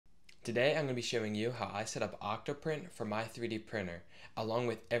Today I'm going to be showing you how I set up Octoprint for my 3D printer, along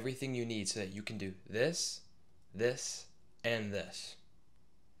with everything you need so that you can do this, this, and this.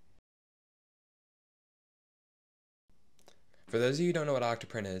 For those of you who don't know what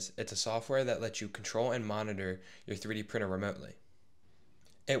Octoprint is, it's a software that lets you control and monitor your 3D printer remotely.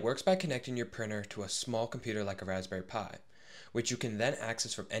 It works by connecting your printer to a small computer like a Raspberry Pi, which you can then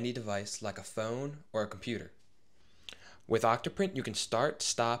access from any device like a phone or a computer. With Octoprint, you can start,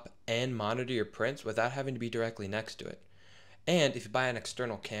 stop, and monitor your prints without having to be directly next to it. And if you buy an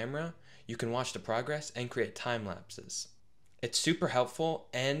external camera, you can watch the progress and create time lapses. It's super helpful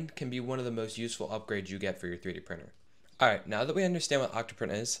and can be one of the most useful upgrades you get for your 3D printer. Alright, now that we understand what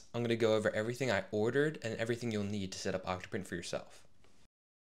Octoprint is, I'm going to go over everything I ordered and everything you'll need to set up Octoprint for yourself.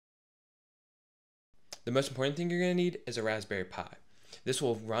 The most important thing you're going to need is a Raspberry Pi. This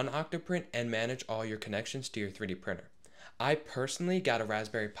will run Octoprint and manage all your connections to your 3D printer. I personally got a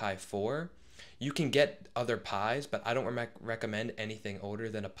Raspberry Pi 4. You can get other Pis, but I don't recommend anything older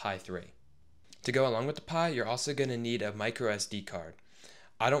than a Pi 3. To go along with the Pi, you're also going to need a micro SD card.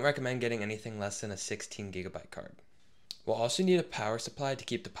 I don't recommend getting anything less than a 16 gigabyte card. We'll also need a power supply to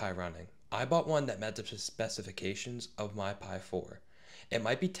keep the Pi running. I bought one that met the specifications of my Pi 4. It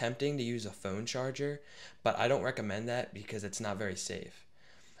might be tempting to use a phone charger, but I don't recommend that because it's not very safe.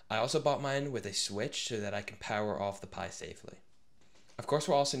 I also bought mine with a switch so that I can power off the Pi safely. Of course,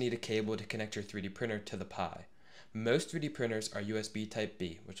 we'll also need a cable to connect your 3D printer to the Pi. Most 3D printers are USB Type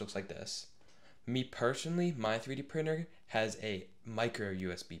B, which looks like this. Me personally, my 3D printer has a micro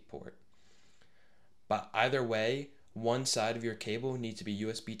USB port. But either way, one side of your cable needs to be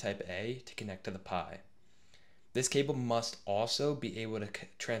USB Type A to connect to the Pi. This cable must also be able to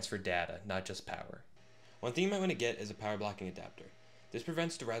transfer data, not just power. One thing you might want to get is a power blocking adapter. This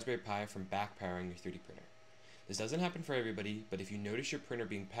prevents the Raspberry Pi from back powering your 3D printer. This doesn't happen for everybody, but if you notice your printer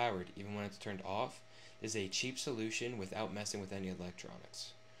being powered even when it's turned off, this is a cheap solution without messing with any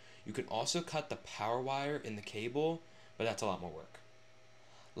electronics. You can also cut the power wire in the cable, but that's a lot more work.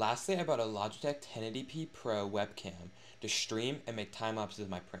 Lastly, I bought a Logitech 1080p Pro webcam to stream and make time lapses of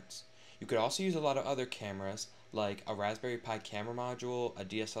my prints. You could also use a lot of other cameras like a Raspberry Pi camera module, a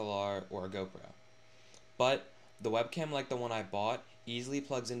DSLR, or a GoPro. But the webcam like the one I bought easily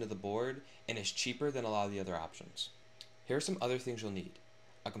plugs into the board and is cheaper than a lot of the other options. Here are some other things you'll need: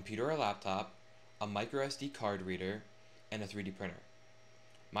 a computer or laptop, a micro SD card reader, and a 3D printer.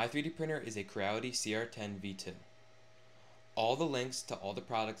 My 3D printer is a Creality CR10 V2. All the links to all the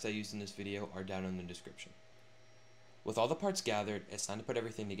products I used in this video are down in the description. With all the parts gathered, it's time to put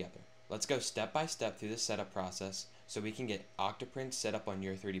everything together. Let's go step by step through the setup process so we can get Octoprint set up on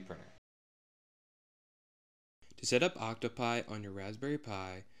your 3D printer. To set up OctoPi on your Raspberry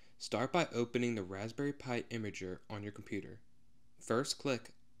Pi, start by opening the Raspberry Pi imager on your computer. First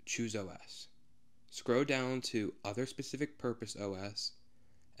click Choose OS. Scroll down to Other Specific Purpose OS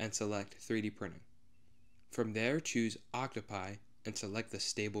and select 3D Printing. From there, choose OctoPi and select the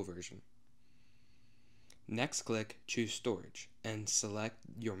stable version. Next, click Choose Storage and select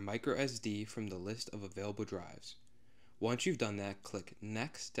your micro SD from the list of available drives. Once you've done that, click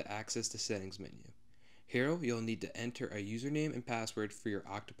Next to access the settings menu. Here, you'll need to enter a username and password for your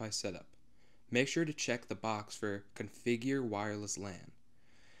OctoPi setup. Make sure to check the box for Configure Wireless LAN.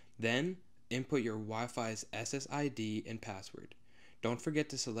 Then, input your Wi-Fi's SSID and password. Don't forget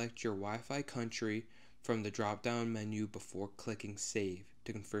to select your Wi-Fi country from the drop-down menu before clicking Save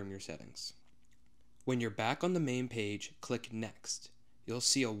to confirm your settings. When you're back on the main page, click Next. You'll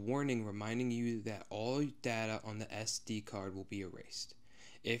see a warning reminding you that all data on the SD card will be erased.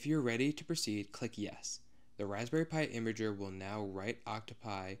 If you're ready to proceed, click Yes. The Raspberry Pi imager will now write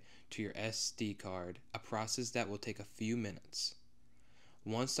OctoPi to your SD card, a process that will take a few minutes.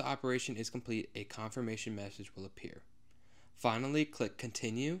 Once the operation is complete, a confirmation message will appear. Finally, click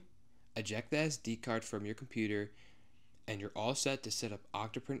Continue, eject the SD card from your computer, and you're all set to set up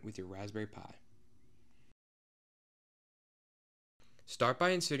Octoprint with your Raspberry Pi. Start by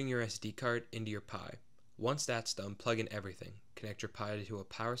inserting your SD card into your Pi. Once that's done, plug in everything. Connect your Pi to a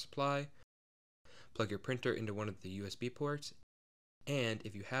power supply, plug your printer into one of the USB ports, and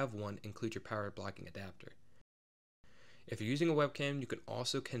if you have one, include your power blocking adapter. If you're using a webcam, you can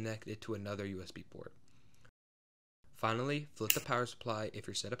also connect it to another USB port. Finally, flip the power supply if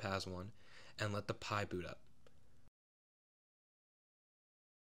your setup has one, and let the Pi boot up.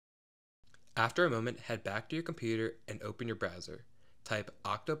 After a moment, head back to your computer and open your browser. Type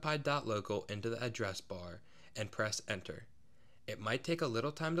octopi.local into the address bar and press Enter. It might take a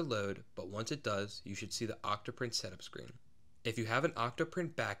little time to load, but once it does, you should see the Octoprint setup screen. If you have an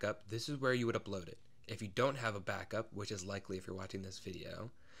Octoprint backup, this is where you would upload it. If you don't have a backup, which is likely if you're watching this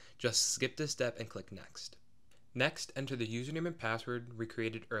video, Just skip this step and click Next. Next, enter the username and password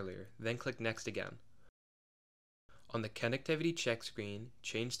recreated earlier, then click Next again. On the connectivity check screen,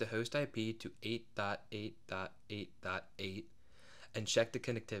 change the host IP to 8.8.8.8 and check the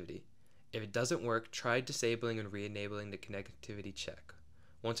connectivity. If it doesn't work, try disabling and re-enabling the connectivity check.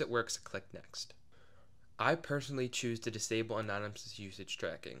 Once it works, click Next. I personally choose to disable anonymous usage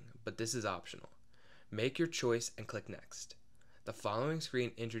tracking, but this is optional. Make your choice and click Next. The following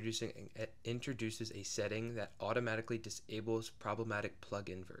screen introduces a setting that automatically disables problematic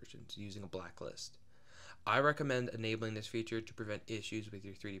plugin versions using a blacklist. I recommend enabling this feature to prevent issues with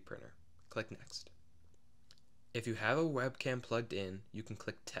your 3D printer. Click Next. If you have a webcam plugged in, you can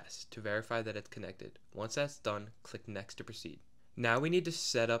click Test to verify that it's connected. Once that's done, click Next to proceed. Now we need to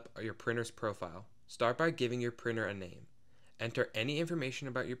set up your printer's profile. Start by giving your printer a name. Enter any information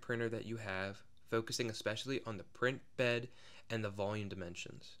about your printer that you have, focusing especially on the print bed and the volume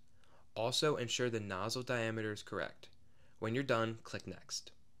dimensions. Also, ensure the nozzle diameter is correct. When you're done, click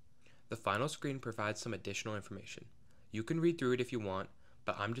Next. The final screen provides some additional information. You can read through it if you want,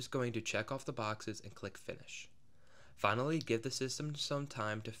 but I'm just going to check off the boxes and click Finish. Finally, give the system some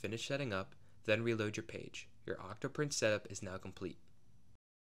time to finish setting up, then reload your page. Your Octoprint setup is now complete.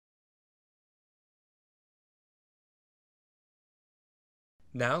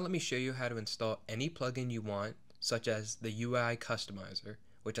 Now let me show you how to install any plugin you want, such as the UI Customizer,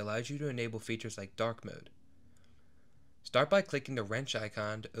 which allows you to enable features like dark mode. Start by clicking the wrench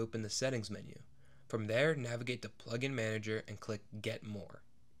icon to open the settings menu. From there, navigate to Plugin Manager and click Get More.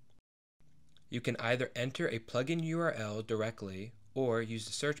 You can either enter a plugin URL directly or use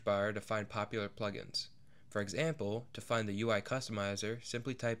the search bar to find popular plugins. For example, to find the UI Customizer,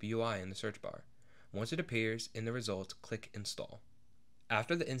 simply type UI in the search bar. Once it appears in the results, click Install.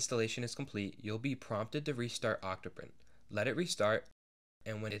 After the installation is complete, you'll be prompted to restart Octoprint. Let it restart,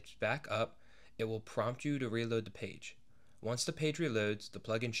 and when it's back up, it will prompt you to reload the page. Once the page reloads, the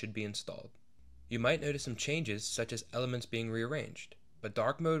plugin should be installed. You might notice some changes, such as elements being rearranged, but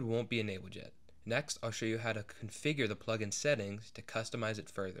dark mode won't be enabled yet. Next, I'll show you how to configure the plugin settings to customize it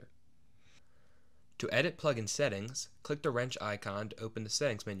further. To edit plugin settings, click the wrench icon to open the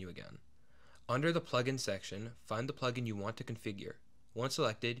settings menu again. Under the plugin section, find the plugin you want to configure. Once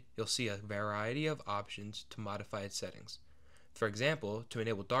selected, you'll see a variety of options to modify its settings. For example, to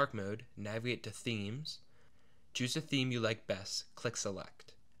enable dark mode, navigate to Themes, choose the theme you like best, click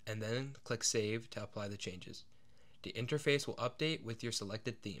Select, and then click Save to apply the changes. The interface will update with your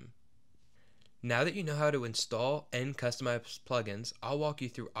selected theme. Now that you know how to install and customize plugins, I'll walk you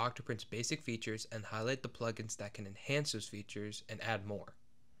through Octoprint's basic features and highlight the plugins that can enhance those features and add more.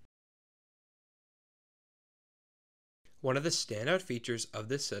 One of the standout features of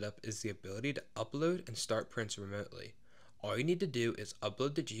this setup is the ability to upload and start prints remotely. All you need to do is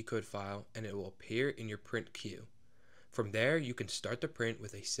upload the G-code file and it will appear in your print queue. From there, you can start the print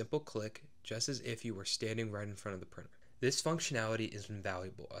with a simple click, just as if you were standing right in front of the printer. This functionality is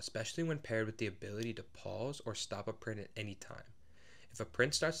invaluable, especially when paired with the ability to pause or stop a print at any time. If a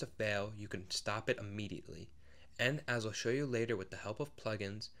print starts to fail, you can stop it immediately. And as I'll show you later with the help of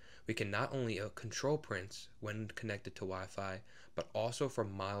plugins, we can not only control prints when connected to Wi-Fi, but also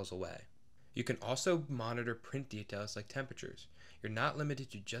from miles away. You can also monitor print details like temperatures. You're not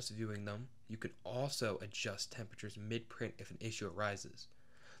limited to just viewing them. You can also adjust temperatures mid-print if an issue arises.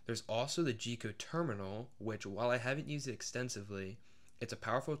 There's also the G-code terminal, which, while I haven't used it extensively, it's a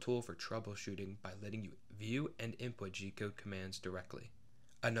powerful tool for troubleshooting by letting you view and input G-code commands directly.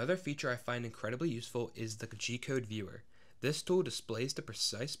 Another feature I find incredibly useful is the G-code viewer. This tool displays the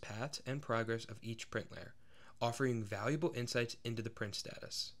precise paths and progress of each print layer, offering valuable insights into the print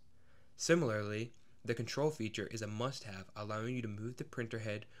status. Similarly, the control feature is a must-have, allowing you to move the printer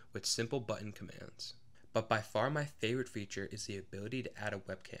head with simple button commands. But by far my favorite feature is the ability to add a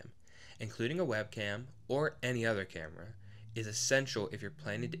webcam. Including a webcam, or any other camera, is essential if you're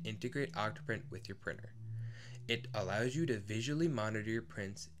planning to integrate Octoprint with your printer. It allows you to visually monitor your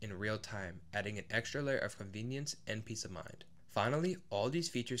prints in real time, adding an extra layer of convenience and peace of mind. Finally, all these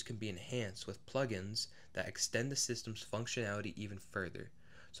features can be enhanced with plugins that extend the system's functionality even further.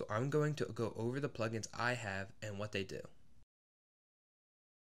 So I'm going to go over the plugins I have and what they do.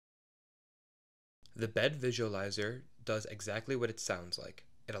 The bed visualizer does exactly what it sounds like.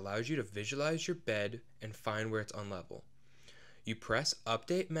 It allows you to visualize your bed and find where it's unlevel. You press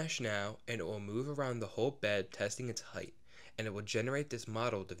Update Mesh Now and it will move around the whole bed testing its height, and it will generate this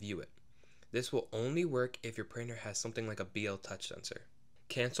model to view it. This will only work if your printer has something like a BL touch sensor.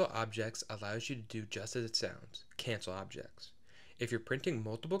 Cancel Objects allows you to do just as it sounds, cancel objects. If you're printing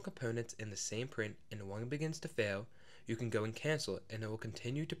multiple components in the same print and one begins to fail, You can go and cancel it, and it will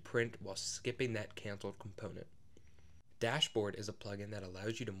continue to print while skipping that canceled component. Dashboard is a plugin that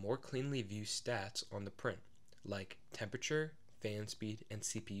allows you to more cleanly view stats on the print, like temperature, fan speed, and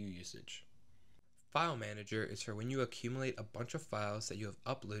CPU usage. File Manager is for when you accumulate a bunch of files that you have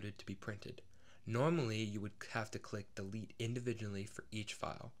uploaded to be printed. Normally, you would have to click delete individually for each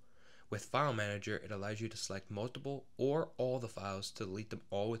file. With File Manager, it allows you to select multiple or all the files to delete them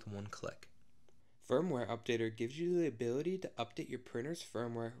all with one click. Firmware Updater gives you the ability to update your printer's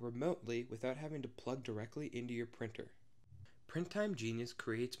firmware remotely without having to plug directly into your printer. PrintTime Genius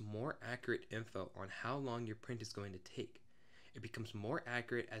creates more accurate info on how long your print is going to take. It becomes more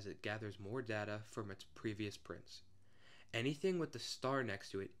accurate as it gathers more data from its previous prints. Anything with the star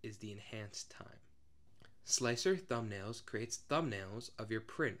next to it is the enhanced time. Slicer Thumbnails creates thumbnails of your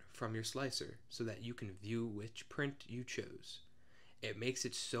print from your slicer so that you can view which print you chose. It makes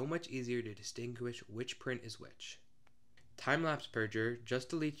it so much easier to distinguish which print is which. Timelapse Purger just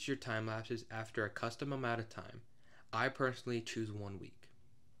deletes your time lapses after a custom amount of time. I personally choose 1 week.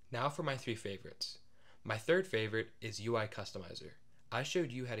 Now for my 3 favorites. My third favorite is UI Customizer. I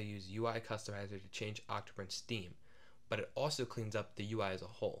showed you how to use UI Customizer to change Octoprint's theme, but it also cleans up the UI as a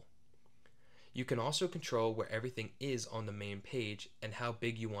whole. You can also control where everything is on the main page and how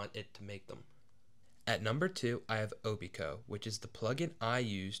big you want it to make them. At number 2, I have Obico, which is the plugin I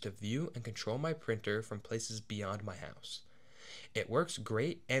use to view and control my printer from places beyond my house. It works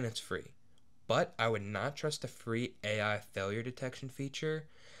great and it's free. But I would not trust the free AI failure detection feature.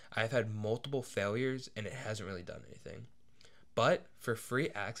 I've had multiple failures and it hasn't really done anything. But for free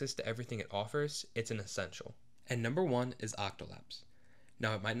access to everything it offers, it's an essential. And number 1 is Octolapse.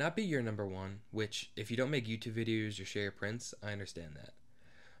 Now it might not be your number 1, which if you don't make YouTube videos or share your prints, I understand that.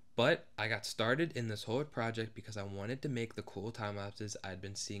 But I got started in this whole project because I wanted to make the cool time lapses I'd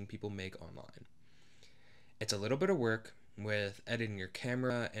been seeing people make online. It's a little bit of work, with editing your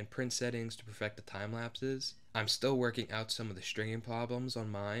camera and print settings to perfect the time lapses. I'm still working out some of the stringing problems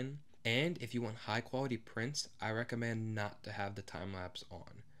on mine, and if you want high quality prints, I recommend not to have the time lapse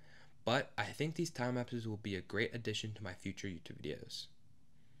on. But I think these time lapses will be a great addition to my future YouTube videos.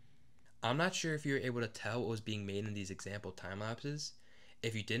 I'm not sure if you were able to tell what was being made in these example time lapses.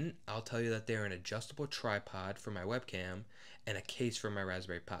 If you didn't, I'll tell you that they're an adjustable tripod for my webcam and a case for my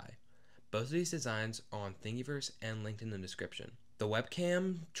Raspberry Pi. Both of these designs are on Thingiverse and linked in the description. The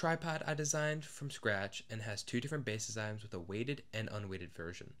webcam tripod I designed from scratch and has 2 different base designs with a weighted and unweighted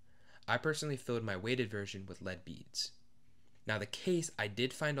version. I personally filled my weighted version with lead beads. Now the case I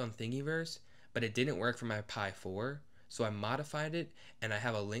did find on Thingiverse, but it didn't work for my Pi 4, so I modified it and I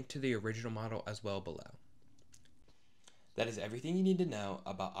have a link to the original model as well below. That is everything you need to know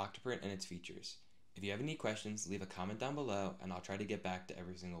about Octoprint and its features. If you have any questions, leave a comment down below and I'll try to get back to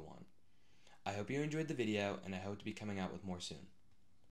every single one. I hope you enjoyed the video, and I hope to be coming out with more soon.